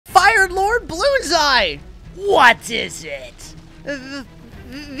Lord Bloon Ozai! What is it? The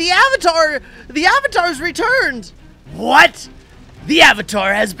Avatar's returned! What? The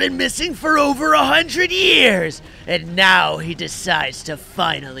Avatar has been missing for over 100 years, and now he decides to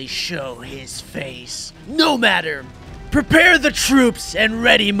finally show his face. No matter. Prepare the troops and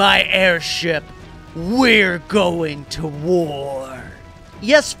ready my airship. We're going to war.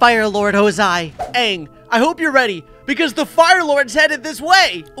 Yes, Fire Lord Ozai. Aang, I hope you're ready, because the Fire Lord's headed this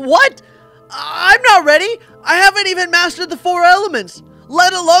way. What? I'm not ready. I haven't even mastered the 4 elements,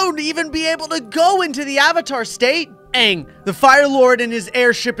 let alone even be able to go into the Avatar state. Aang, the Fire Lord and his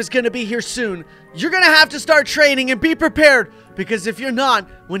airship is going to be here soon. You're going to have to start training and be prepared, because if you're not,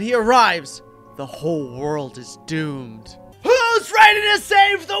 when he arrives, the whole world is doomed. Who's ready to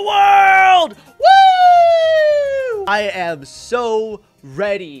save the world? Woo! I am so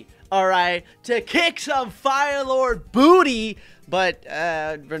ready, all right, to kick some Fire Lord booty, but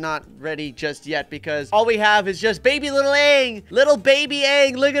we're not ready just yet because all we have is just baby little Aang, little baby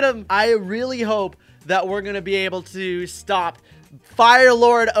Aang. Look at him. I really hope that we're gonna be able to stop Fire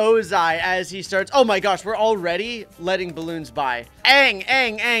Lord Ozai as he starts. Oh my gosh, we're already letting balloons by.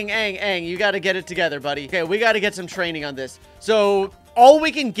 Aang, you gotta get it together, buddy. Okay, we gotta get some training on this. So all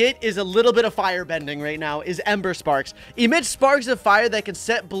we can get is a little bit of fire bending right now, is Ember Sparks. Emit sparks of fire that can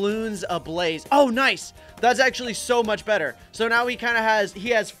set balloons ablaze. Oh, nice. That's actually so much better. So now he kind of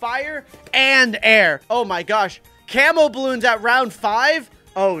has fire and air. Oh my gosh. Camo balloons at round 5?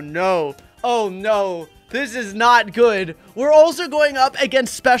 Oh no. Oh no. This is not good. We're also going up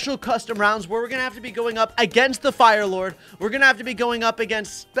against special custom rounds where we're going to have to be going up against the Fire Lord. We're going to have to be going up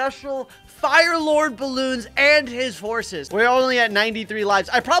against special Fire Lord balloons and his forces. We're only at 93 lives.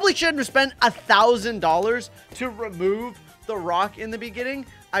 I probably shouldn't have spent $1,000 to remove the rock in the beginning.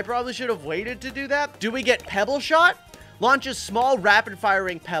 I probably should have waited to do that. Do we get Pebble Shot? Launches small rapid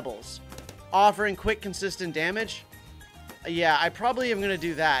firing pebbles, offering quick consistent damage. Yeah, I probably am going to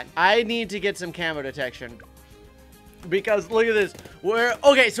do that. I need to get some camo detection. Because look at this.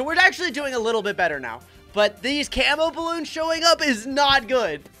 Okay, so we're actually doing a little bit better now. But these camo balloons showing up is not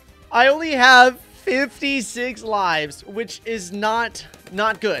good. I only have 56 lives, which is not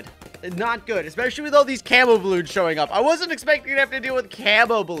good. Not good, especially with all these camo balloons showing up. I wasn't expecting to have to deal with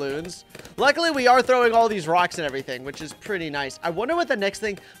camo balloons. Luckily, we are throwing all these rocks and everything, which is pretty nice. I wonder what the next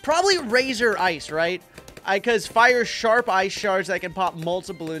thing... Probably Razor Ice, right? Because fire sharp ice shards that can pop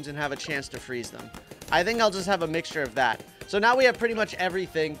multiple balloons and have a chance to freeze them. I think I'll just have a mixture of that. So now we have pretty much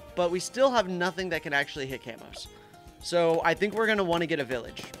everything, but we still have nothing that can actually hit camos. So I think we're going to want to get a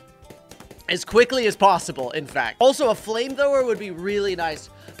village. As quickly as possible, in fact. Also, a flamethrower would be really nice.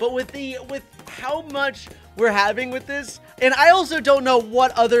 But with how much we're having with this, and I also don't know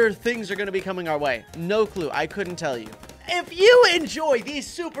what other things are going to be coming our way. No clue. I couldn't tell you. If you enjoy these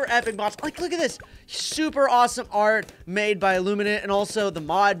super epic mods, like look at this super awesome art made by Illuminate and also the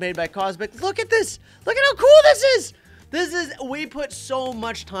mod made by Cosmic. Look at this. Look at how cool this is. We put so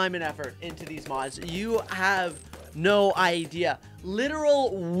much time and effort into these mods. You have no idea.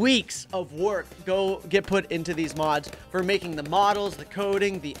 Literal weeks of work get put into these mods for making the models, the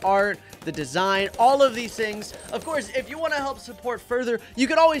coding, the art, the design, all of these things. Of course, if you want to help support further, you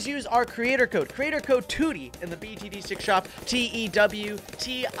can always use our creator code TUDY in the BTD6 shop, TEWTIY.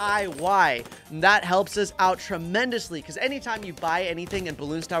 And that helps us out tremendously because anytime you buy anything in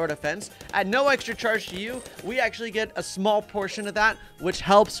Bloons Tower Defense at no extra charge to you, we actually get a small portion of that, which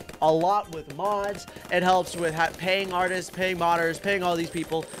helps a lot with mods. It helps with paying artists, paying modders, paying all these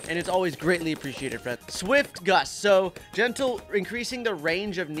people, and it's always greatly appreciated, friend. Swift Gust, so gentle, increasing the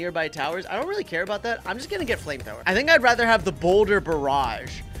range of nearby towers. I don't really care about that. I'm just gonna get Flamethrower. I think I'd rather have the Boulder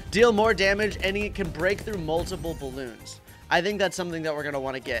Barrage. Deal more damage, and it can break through multiple balloons. I think that's something that we're gonna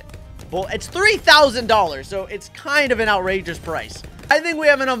want to get. Well, it's $3,000, so it's kind of an outrageous price. I think we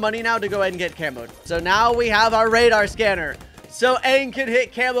have enough money now to go ahead and get camoed. So now we have our radar scanner, so Aang can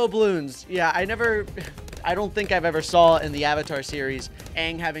hit camo balloons. Yeah, I don't think I've ever saw in the Avatar series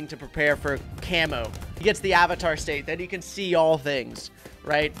Aang having to prepare for camo. He gets the Avatar state, then he can see all things,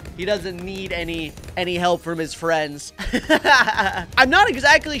 right? He doesn't need any help from his friends. I'm not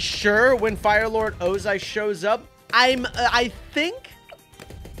exactly sure when Fire Lord Ozai shows up. I think,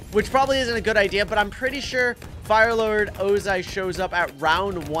 which probably isn't a good idea, but I'm pretty sure Fire Lord Ozai shows up at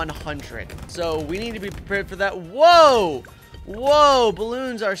round 100. So we need to be prepared for that. Whoa! Whoa,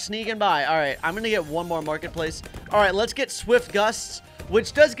 balloons are sneaking by. All right, I'm going to get one more marketplace. All right, let's get Swift Gusts,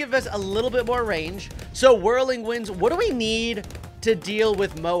 which does give us a little bit more range. So Whirling Winds, what do we need to deal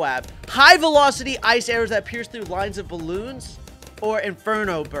with Moab? High velocity ice arrows that pierce through lines of balloons or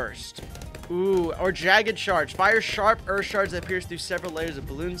Inferno Burst? Ooh, or jagged shards. Fire sharp earth shards that pierce through several layers of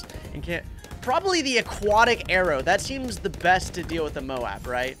balloons and can't... Probably the aquatic arrow. That seems the best to deal with the Moab,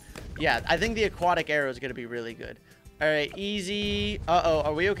 right? Yeah, I think the aquatic arrow is going to be really good. All right, easy. Uh-oh,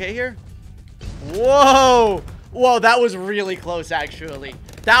 are we okay here? Whoa! Whoa, that was really close, actually.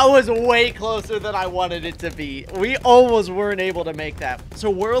 That was way closer than I wanted it to be. We almost weren't able to make that. So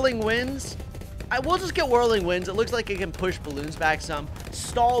whirling winds. We'll just get whirling winds. It looks like it can push balloons back some.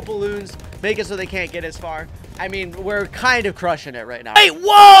 Stall balloons. Make it so they can't get as far. I mean, we're kind of crushing it right now. Hey,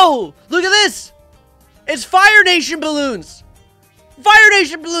 whoa! Look at this! It's Fire Nation balloons! Fire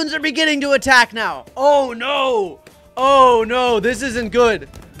Nation balloons are beginning to attack now. Oh, no! Oh, no. This isn't good.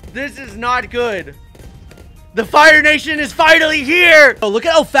 This is not good. The Fire Nation is finally here! Oh, look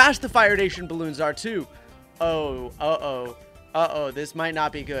at how fast the Fire Nation balloons are, too. Oh, uh-oh. Uh-oh, this might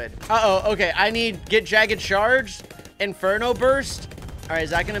not be good. Uh-oh, okay. I need get jagged shards, Inferno burst. All right, is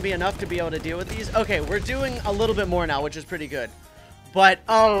that going to be enough to be able to deal with these? Okay, we're doing a little bit more now, which is pretty good. But,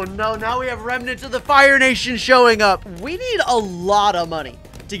 oh no, now we have remnants of the Fire Nation showing up. We need a lot of money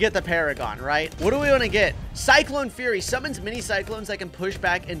to get the Paragon, right? What do we want to get? Cyclone Fury summons mini cyclones that can push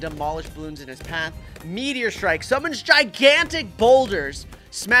back and demolish balloons in its path. Meteor Strike summons gigantic boulders,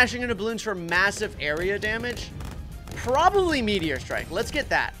 smashing into balloons for massive area damage. Probably Meteor Strike. Let's get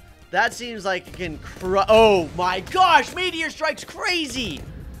that. That seems like it can oh my gosh, Meteor Strike's crazy.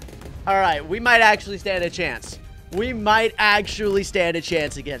 All right, we might actually stand a chance. We might actually stand a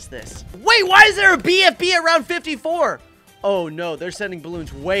chance against this. Wait, why is there a BFB at round 54? Oh no, they're sending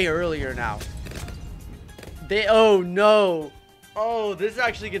balloons way earlier now. Oh no. Oh, this is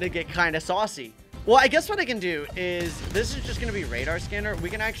actually gonna get kind of saucy. Well, I guess what I can do is, this is just going to be radar scanner. We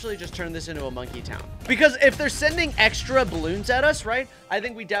can actually just turn this into a monkey town. Because if they're sending extra balloons at us, right, I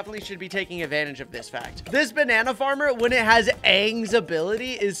think we definitely should be taking advantage of this fact. This banana farmer, when it has Aang's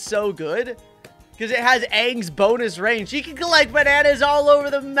ability, is so good. Because it has Aang's bonus range. He can collect bananas all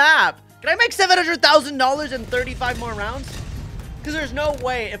over the map. Can I make $700,000 in 35 more rounds? Because there's no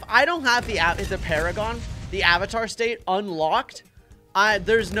way, if I don't have the Paragon, the Avatar state unlocked,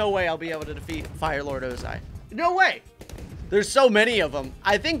 there's no way I'll be able to defeat Fire Lord Ozai. No way. There's so many of them.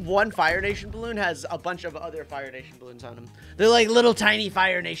 I think one Fire Nation balloon has a bunch of other Fire Nation balloons on them. They're like little tiny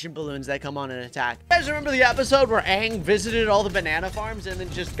Fire Nation balloons that come on and attack. You guys remember the episode where Aang visited all the banana farms and then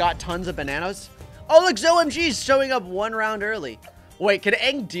just got tons of bananas? Oh, look, OMG's showing up one round early. Wait, can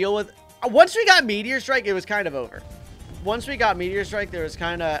Aang deal with... Once we got Meteor Strike, it was kind of over. Once we got Meteor Strike,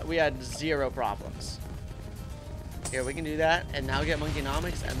 we had zero problems. Here, we can do that, and now get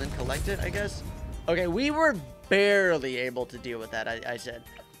Monkeynomics, and then collect it, I guess. Okay, we were barely able to deal with that, I said.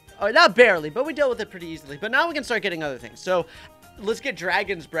 Oh, not barely, but we dealt with it pretty easily. But now we can start getting other things. So, let's get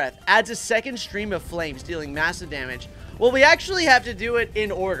Dragon's Breath. Adds a second stream of flames, dealing massive damage. Well, we actually have to do it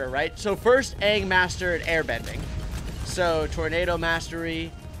in order, right? So, first, Aang mastered Airbending. So, Tornado Mastery.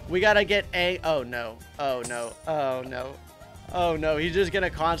 We gotta get Aang... Oh, no. Oh, no. Oh, no. Oh, no. He's just gonna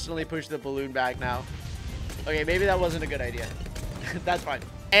constantly push the balloon back now. Okay, maybe that wasn't a good idea. That's fine.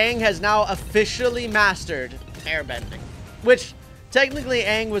 Aang has now officially mastered airbending. Which, technically,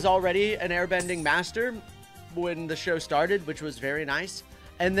 Aang was already an airbending master when the show started, which was very nice.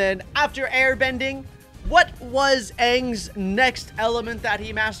 And then, after airbending, what was Aang's next element that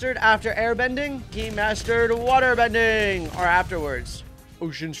he mastered after airbending? He mastered waterbending, or afterwards.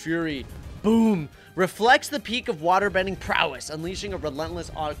 Ocean's Fury. Boom. Reflects the peak of waterbending prowess, unleashing a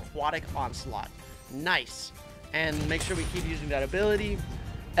relentless aquatic onslaught. Nice. And make sure we keep using that ability.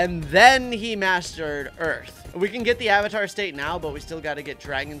 And then he mastered Earth. We can get the Avatar state now, but we still got to get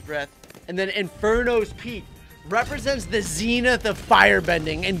Dragon's Breath. And then Inferno's Peak represents the zenith of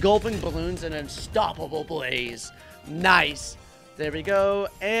firebending, engulfing balloons in an unstoppable blaze. Nice. There we go.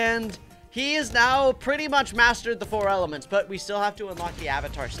 And he is now pretty much mastered the 4 elements, but we still have to unlock the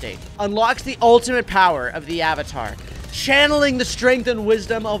Avatar state. Unlocks the ultimate power of the Avatar, channeling the strength and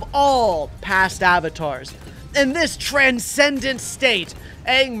wisdom of all past avatars. In this transcendent state,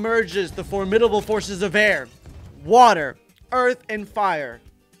 Aang merges the formidable forces of air, water, earth, and fire,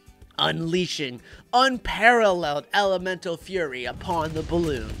 unleashing unparalleled elemental fury upon the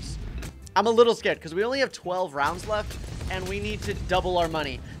balloons. I'm a little scared because we only have 12 rounds left and we need to double our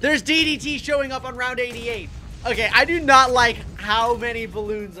money. There's DDT showing up on round 88. Okay, I do not like how many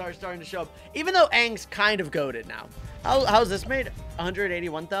balloons are starting to show up, even though Aang's kind of goated now. How's this made?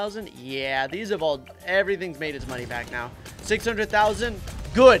 181,000? Yeah, these have all, everything's made its money back now. 600,000?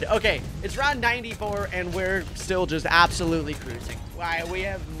 Good. Okay, it's round 94 and we're still just absolutely cruising. Why, we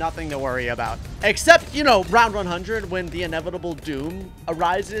have nothing to worry about. Except, you know, round 100 when the inevitable doom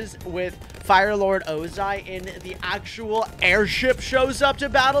arises with Fire Lord Ozai in the actual airship shows up to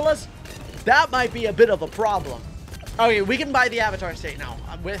battle us. That might be a bit of a problem. Okay, we can buy the Avatar State now.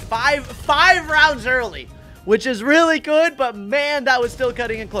 With five rounds early, which is really good, but man, that was still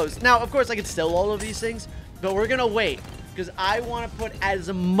cutting it close. Now, of course, I can steal all of these things, but we're gonna wait because I want to put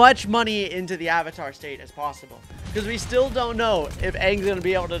as much money into the Avatar State as possible because we still don't know if Aang's gonna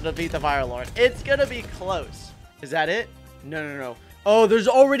be able to defeat the Fire Lord. It's gonna be close. Is that it? No. Oh, there's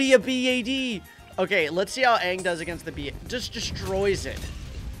already a BAD. Okay, let's see how Aang does against the BAD. Just destroys it.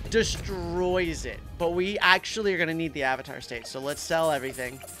 Destroys it. But we actually are gonna need the Avatar State, so let's sell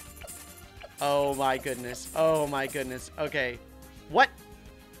everything. Oh my goodness. Oh my goodness. Okay. What?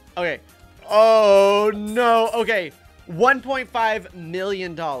 Okay. Oh no. Okay. $1.5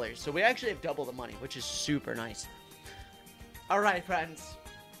 million. So we actually have double the money, which is super nice. All right, friends.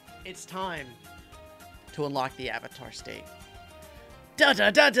 It's time to unlock the Avatar State. Da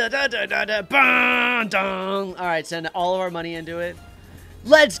da da da da da da da. Bang, dong. All right, send all of our money into it.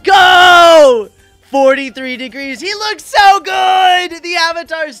 Let's go! 43 degrees. He looks so good! The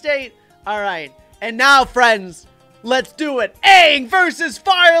Avatar State. All right. And now, friends, let's do it. Aang versus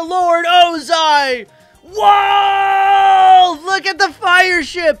Fire Lord Ozai. Whoa! Look at the fire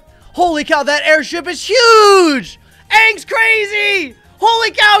ship. Holy cow, that airship is huge. Aang's crazy.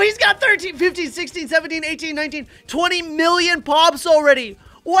 Holy cow, he's got 13, 15, 16, 17, 18, 19, 20 million pops already.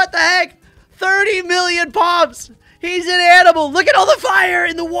 What the heck? 30 million pops. He's an animal. Look at all the fire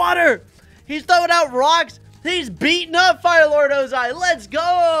in the water. He's throwing out rocks. He's beating up Fire Lord Ozai. Let's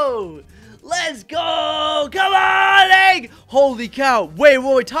go. Let's go. Come on, Aang. Holy cow.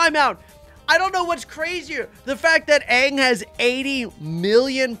 Wait, time out. I don't know what's crazier. The fact that Aang has 80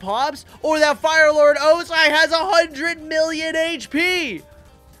 million pops or that Fire Lord Ozai has 100 million HP.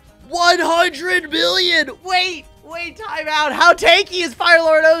 100 million. Wait, time out. How tanky is Fire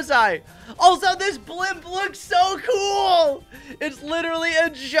Lord Ozai? Also, this blimp looks so cool. It's literally a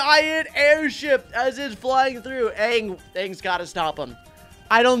giant airship as it's flying through. Aang's got to stop him.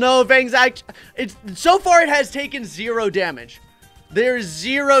 I don't know if Aang's so far it has taken 0 damage. There's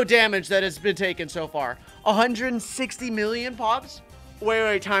 0 damage that has been taken so far. 160 million pops?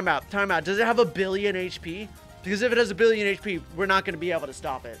 Wait, time out. Does it have 1 billion HP? Because if it has 1 billion HP, we're not going to be able to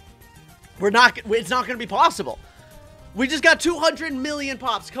stop it. It's not going to be possible. We just got 200 million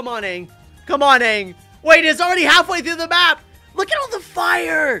pops. Come on, Aang. Come on, Aang. Wait, it's already halfway through the map. Look at all the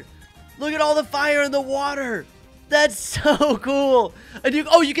fire. Look at all the fire in the water. That's so cool. And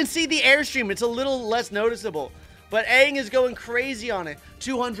you can see the airstream. It's a little less noticeable. But Aang is going crazy on it.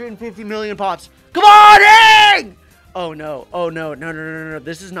 250 million pops. Come on, Aang! Oh, no. No.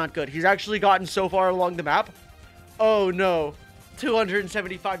 This is not good. He's actually gotten so far along the map. Oh, no.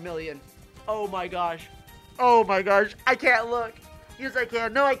 275 million. Oh, my gosh. Oh, my gosh. I can't look. Yes, I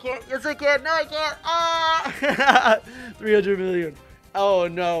can. No, I can't. Yes, I can. No, I can't. Ah! 300 million. Oh,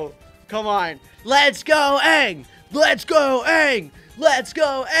 no. Come on. Let's go, Aang. Let's go, Aang. Let's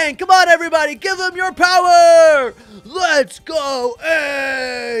go, Aang. Come on, everybody. Give him your power. Let's go,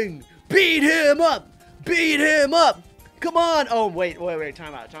 Aang. Beat him up. Beat him up. Come on. Oh, wait.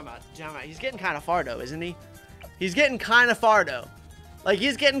 Time out. He's getting kind of far, though, isn't he? He's getting kind of far, though. Like,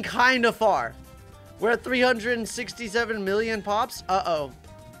 he's getting kind of far. We're at 367 million pops. Uh-oh.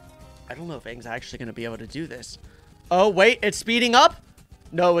 I don't know if Aang's actually going to be able to do this. Oh, wait. It's speeding up?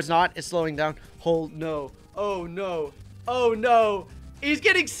 No, it's not. It's slowing down. Hold. No. Oh, no. Oh, no. He's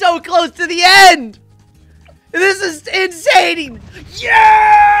getting so close to the end. This is insane.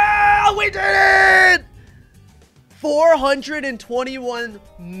 Yeah! We did it! 421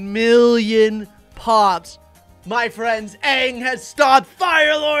 million pops. My friends, Aang has stopped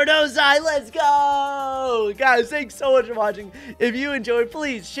Fire Lord Ozai. Let's go! Guys, thanks so much for watching. If you enjoyed,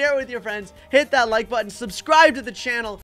 please share it with your friends. Hit that like button. Subscribe to the channel.